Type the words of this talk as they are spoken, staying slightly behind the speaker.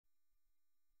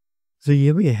So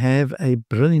here we have a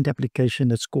brilliant application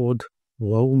that's called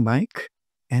Whoa Mic,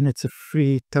 and it's a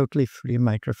free, totally free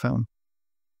microphone.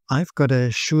 I've got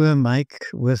a Shure mic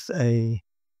with a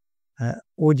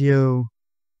audio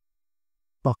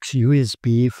box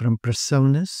USB from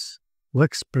PreSonus.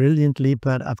 Works brilliantly,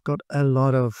 but I've got a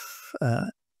lot of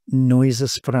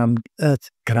noises from earth,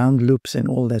 ground loops and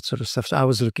all that sort of stuff. So I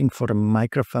was looking for a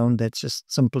microphone that's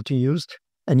just simple to use.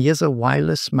 And here's a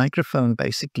wireless microphone,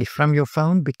 basically from your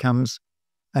phone becomes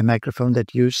a microphone that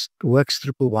works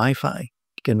through Wi-Fi.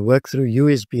 You can work through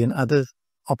USB and other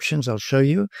options I'll show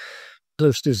you,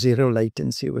 close to zero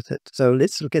latency with it. So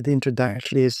let's look at the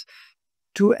introduction. There's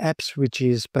two apps, which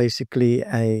is basically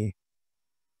a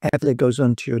app that goes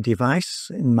onto your device.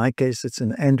 In my case, it's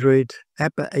an Android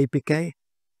app, APK,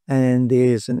 and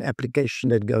there's an application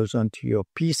that goes onto your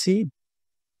PC.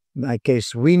 In my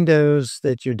case, Windows,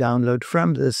 that you download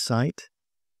from this site.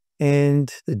 And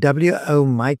the WO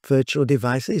mic virtual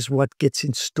device is what gets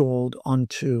installed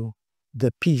onto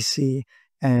the PC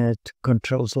and it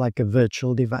controls like a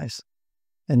virtual device.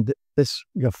 And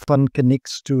your phone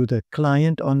connects to the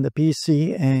client on the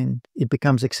PC and it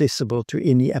becomes accessible to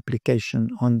any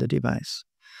application on the device.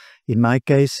 In my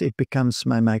case, it becomes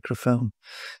my microphone.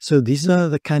 So these are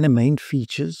the kind of main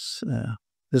features.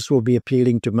 This will be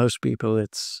appealing to most people.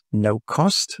 It's no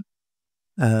cost.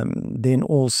 Then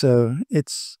also,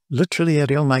 it's literally a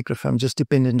real microphone, just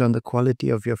dependent on the quality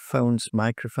of your phone's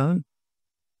microphone.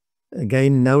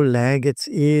 Again, no lag. It's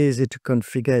easy to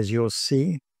configure, as you'll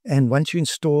see. And once you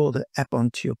install the app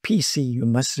onto your PC, you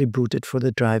must reboot it for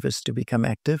the drivers to become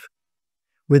active.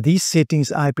 With these settings,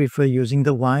 I prefer using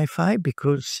the Wi-Fi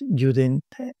because you then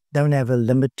don't have a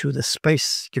limit to the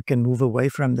space you can move away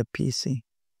from the PC.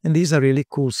 And these are really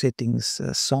cool settings,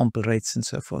 sample rates and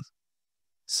so forth.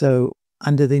 So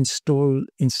under the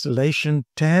installation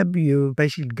tab, you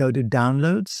basically go to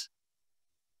downloads,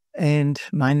 and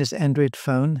mine is Android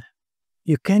phone.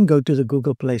 You can go to the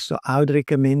Google Play Store. I would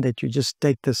recommend that you just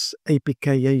take this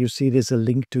APK here. You see there's a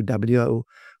link to WO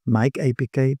Mic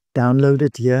APK. Download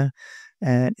it here,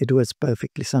 and it works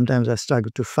perfectly. Sometimes I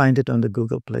struggle to find it on the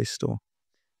Google Play Store.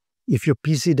 If your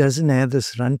PC doesn't have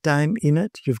this runtime in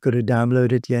it, you've got to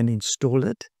download it here and install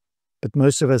it. But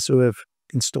most of us who have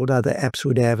installed other apps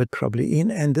would have it probably in,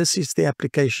 and this is the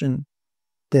application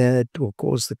that will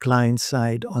cause the client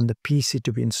side on the PC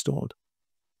to be installed.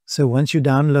 So once you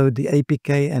download the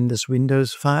APK and this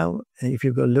Windows file, if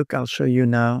you go look, I'll show you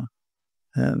now,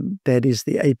 that is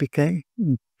the APK.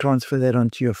 Transfer that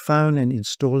onto your phone and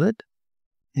install it.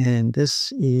 And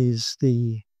this is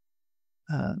the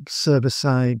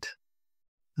server-side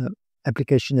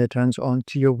application that runs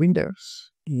onto your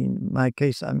Windows. In my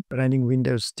case, I'm running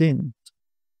Windows 10.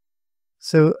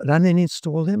 So run and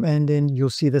install them, and then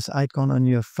you'll see this icon on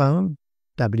your phone,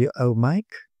 WO Mic,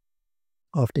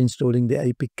 after installing the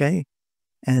APK.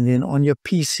 And then on your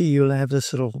PC, you'll have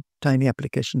this little tiny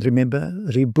application. Remember,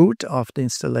 reboot after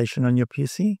installation on your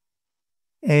PC.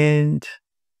 And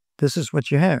this is what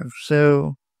you have.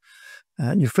 So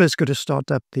you first got to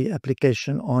start up the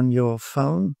application on your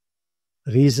phone.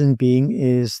 Reason being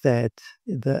is that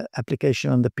the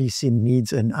application on the PC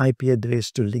needs an IP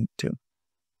address to link to.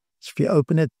 So if you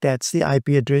open it, that's the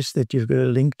IP address that you've got to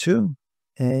link to.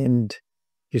 And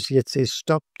you see it says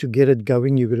stop. To get it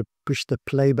going, you've got to push the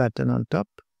play button on top.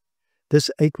 This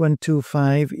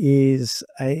 8125 is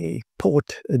a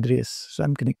port address. So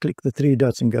I'm going to click the three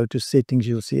dots and go to settings.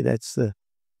 You'll see that's the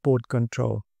port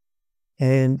control.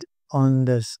 And on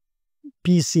this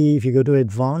PC, if you go to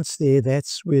advanced there,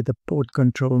 that's where the port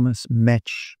control must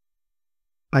match.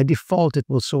 By default, it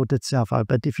will sort itself out.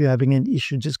 But if you're having an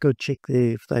issue, just go check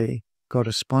there if they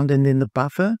correspond. And then the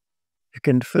buffer, you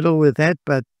can fiddle with that,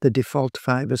 but the default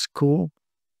 5 is cool.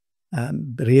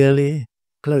 Really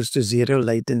close to zero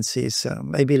latency. So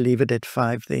maybe leave it at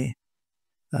 5 there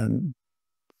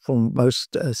for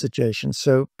most situations.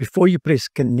 So before you press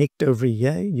connect over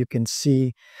here, you can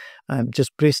see,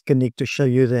 just press connect to show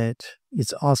you that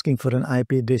it's asking for an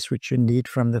IP address which you need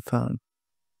from the phone.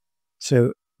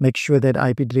 So make sure that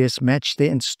IP address match there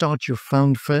and start your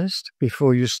phone first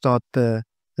before you start the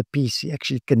PC.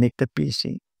 Actually connect the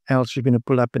PC, else you're going to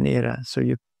pull up an error. So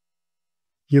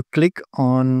you click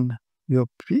on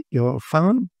your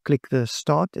phone, click the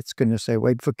start. It's going to say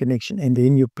wait for connection, and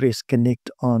then you press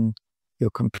connect on your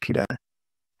computer.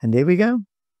 And there we go.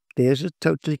 There's it,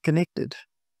 totally connected.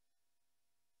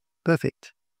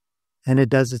 Perfect. And it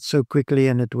does it so quickly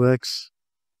and it works.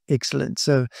 Excellent.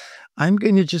 So I'm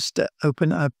going to just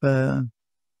open up an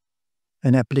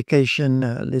application,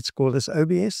 let's call this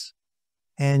OBS,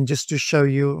 and just to show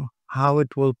you how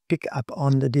it will pick up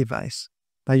on the device.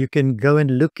 Now you can go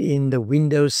and look in the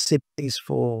Windows settings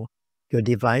for your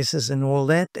devices and all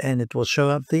that, and it will show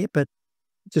up there. But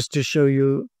just to show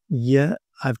you, here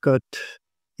I've got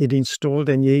it installed,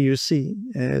 and here you see,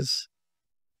 as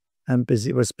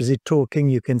was busy talking,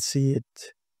 you can see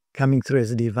it coming through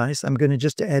as a device. I'm going to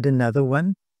just add another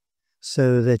one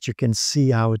so that you can see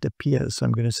how it appears. So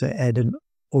I'm going to say add an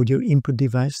audio input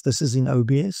device. This is in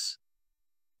OBS.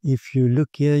 If you look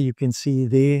here, you can see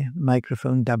there,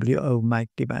 microphone WO mic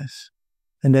device.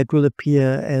 And that will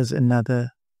appear as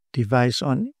another device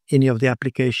on any of the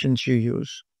applications you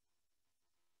use.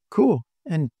 Cool.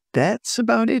 And that's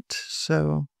about it.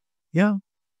 So yeah,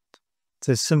 it's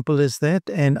as simple as that.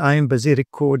 And I'm busy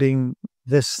recording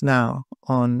this now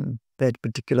on that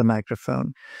particular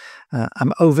microphone.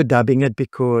 I'm overdubbing it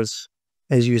because,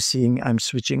 as you're seeing, I'm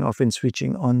switching off and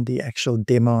switching on the actual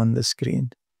demo on the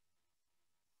screen.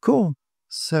 Cool.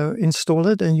 So install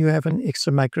it and you have an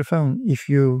extra microphone. If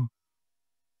you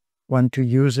want to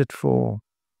use it for,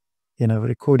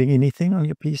 recording anything on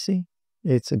your PC,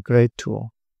 it's a great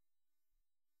tool.